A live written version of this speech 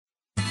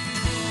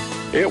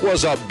It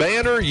was a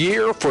banner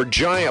year for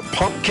giant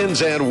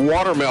pumpkins and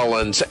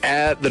watermelons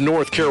at the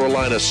North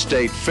Carolina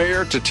State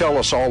Fair. To tell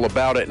us all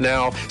about it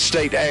now,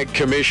 State Ag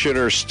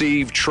Commissioner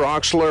Steve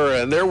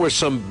Troxler, and there were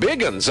some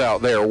big ones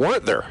out there,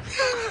 weren't there?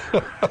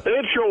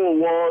 It sure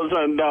was,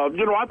 and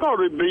I thought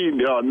it'd be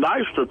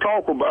nice to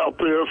talk about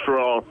this.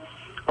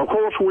 Of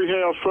course, we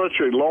have such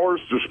a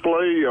large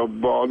display of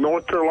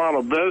North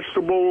Carolina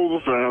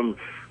vegetables and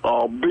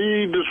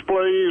bee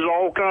displays,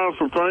 all kinds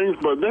of things.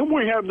 But then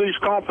we have these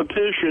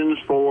competitions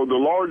for the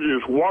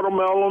largest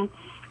watermelon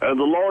and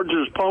the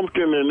largest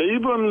pumpkin, and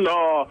even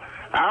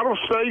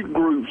out-of-state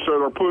groups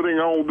that are putting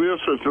on this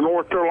at the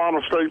North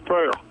Carolina State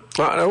Fair.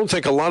 I don't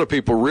think a lot of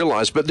people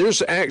realize, but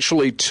there's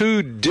actually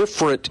two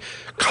different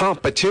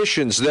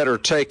competitions that are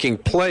taking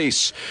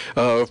place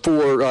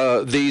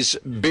for these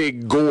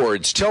big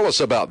gourds. Tell us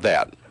about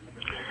that.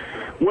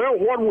 Well,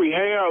 what we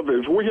have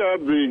is we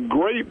have the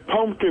Great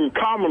Pumpkin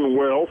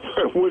Commonwealth,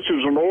 which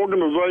is an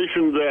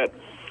organization that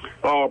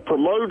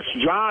promotes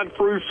giant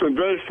fruits and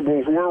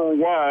vegetables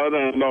worldwide,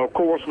 and, of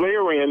course,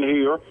 they're in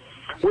here.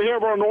 We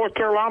have our North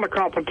Carolina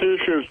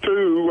competitions,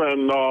 too,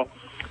 and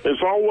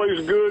it's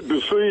always good to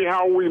see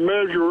how we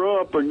measure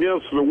up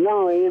against the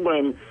world.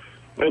 And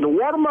in the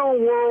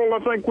watermelon world,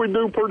 I think we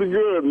do pretty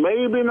good.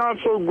 Maybe not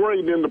so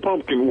great in the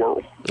pumpkin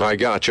world. I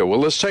gotcha. Well,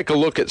 let's take a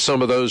look at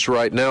some of those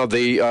right now.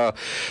 The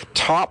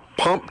top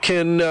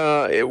pumpkin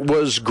it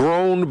was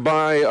grown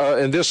by,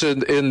 and this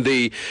in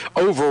the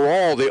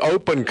overall, the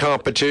open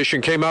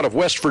competition came out of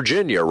West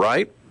Virginia,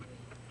 right?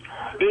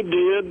 It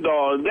did.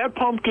 That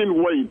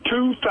pumpkin weighed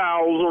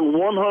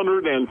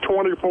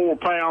 2,124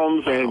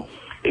 pounds, and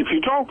if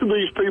you talk to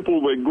these people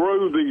that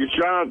grow these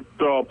giant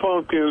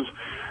pumpkins,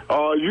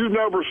 you've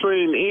never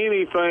seen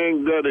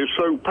anything that is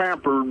so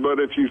pampered. But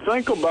if you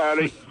think about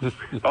it,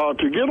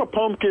 to get a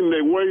pumpkin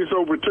that weighs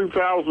over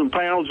 2,000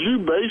 pounds, you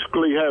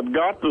basically have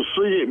got to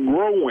see it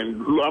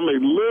growing. I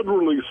mean,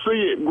 literally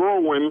see it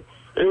growing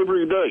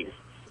every day.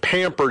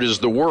 Pampered is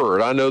the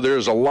word. I know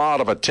there's a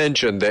lot of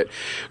attention that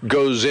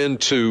goes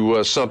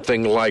into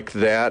something like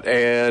that.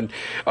 And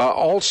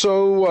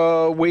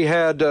also we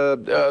had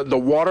the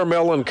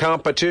watermelon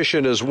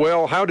competition as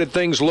well. How did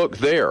things look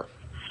there?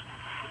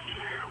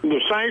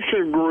 The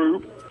sanction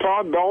group,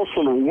 Todd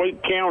Dawson of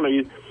Wake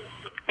County,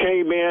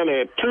 came in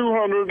at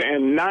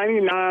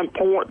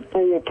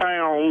 299.4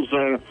 pounds,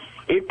 and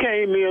it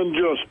came in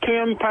just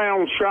 10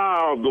 pounds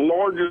shy of the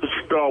largest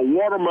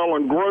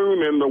watermelon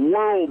grown in the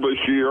world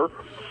this year.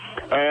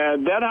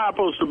 And that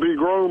happens to be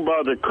grown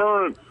by the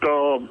current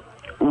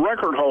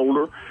record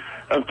holder.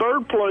 And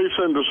third place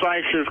in the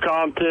sanctions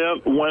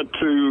content went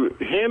to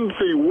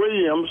Henry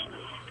Williams,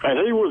 and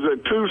he was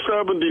at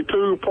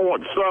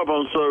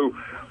 272.7. So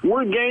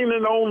we're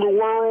gaining on the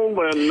world,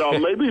 and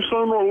maybe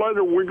sooner or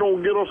later we're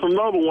going to get us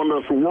another one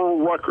that's a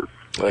world record.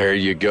 There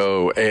you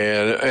go.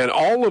 And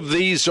all of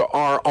these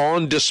are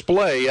on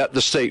display at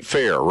the State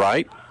Fair,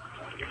 right?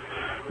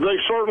 They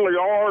certainly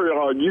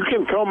are. You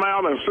can come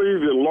out and see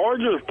the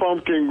largest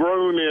pumpkin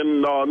grown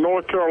in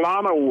North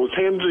Carolina was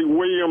Henry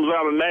Williams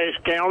out of Nash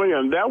County,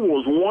 and that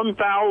was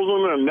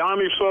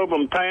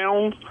 1,097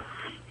 pounds.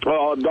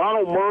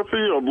 Donald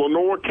Murphy of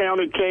Lenoir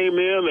County came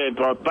in at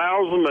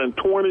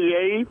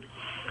 1,028,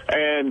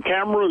 and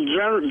Cameron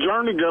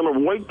Jernigan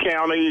of Wake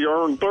County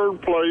earned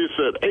third place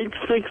at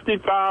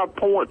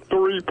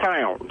 865.3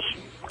 pounds.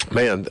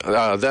 Man,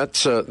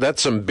 that's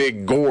some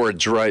big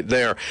gourds right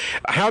there.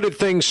 How did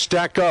things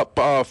stack up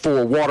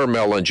for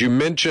watermelons? You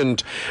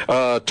mentioned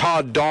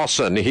Todd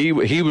Dawson. He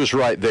was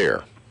right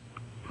there.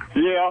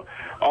 Yeah.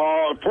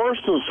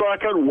 First and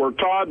second were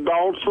Todd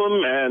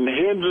Dawson and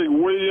Henry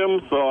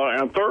Williams,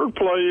 and third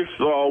place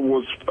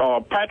was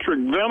Patrick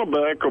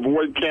Vennebeck of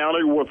Wake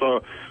County with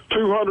a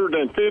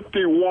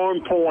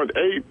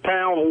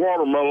 251.8-pound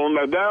watermelon.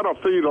 Now, that'll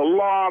feed a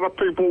lot of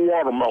people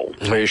watermelon.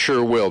 They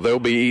sure will. They'll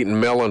be eating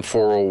melon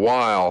for a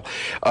while.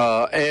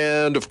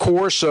 And, of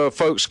course,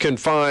 folks can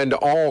find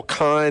all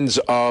kinds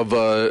of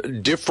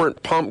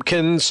different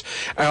pumpkins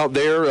out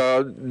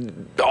there,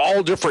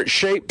 all different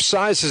shapes,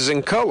 sizes,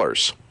 and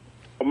colors.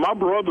 My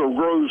brother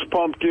grows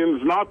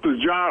pumpkins, not the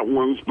giant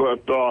ones,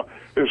 but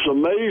it's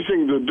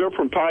amazing the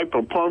different type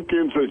of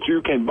pumpkins that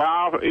you can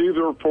buy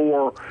either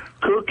for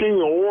cooking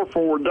or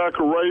for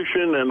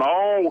decoration, and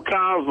all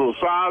kinds of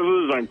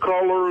sizes and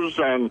colors,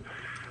 and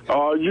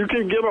you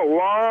can get a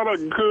lot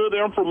of good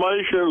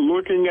information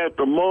looking at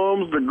the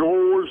mums, the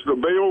gourds, the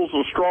bales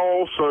of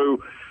straw.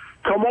 So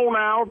come on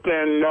out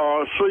and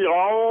see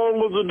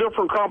all of the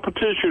different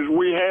competitions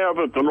we have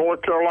at the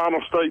North Carolina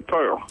State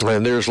Fair.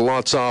 And there's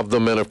lots of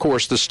them. And, of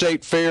course, the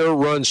State Fair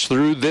runs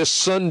through this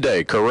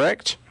Sunday,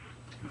 correct?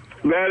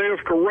 That is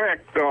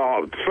correct.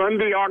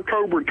 Sunday,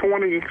 October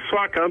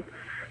 22nd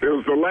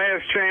is the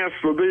last chance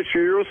for this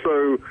year.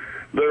 So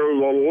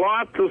There's a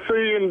lot to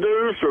see and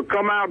do, so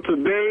come out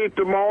today,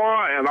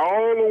 tomorrow, and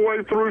all the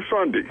way through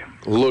Sunday.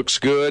 Looks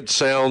good,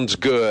 sounds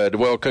good.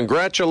 Well,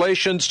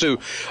 congratulations to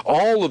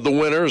all of the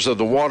winners of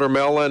the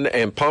watermelon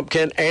and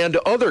pumpkin and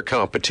other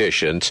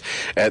competitions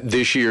at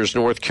this year's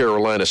North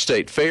Carolina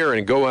State Fair,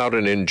 and go out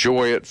and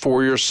enjoy it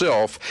for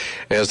yourself.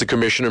 As the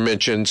commissioner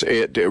mentions,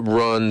 it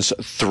runs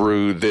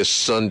through this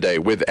Sunday.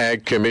 With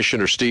Ag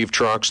Commissioner Steve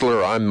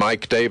Troxler, I'm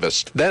Mike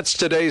Davis. That's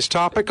today's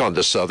topic on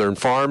the Southern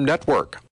Farm Network.